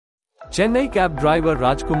Chennai cab driver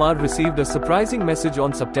Rajkumar received a surprising message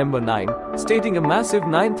on September 9, stating a massive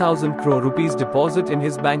 9,000 crore rupees deposit in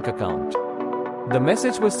his bank account. The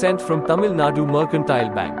message was sent from Tamil Nadu Mercantile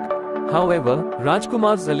Bank. However,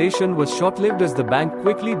 Rajkumar's elation was short-lived as the bank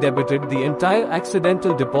quickly debited the entire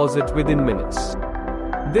accidental deposit within minutes.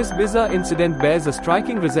 This bizarre incident bears a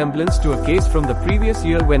striking resemblance to a case from the previous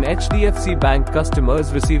year when HDFC Bank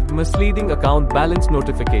customers received misleading account balance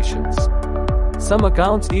notifications. Some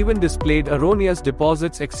accounts even displayed erroneous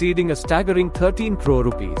deposits exceeding a staggering 13 crore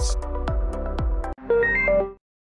rupees.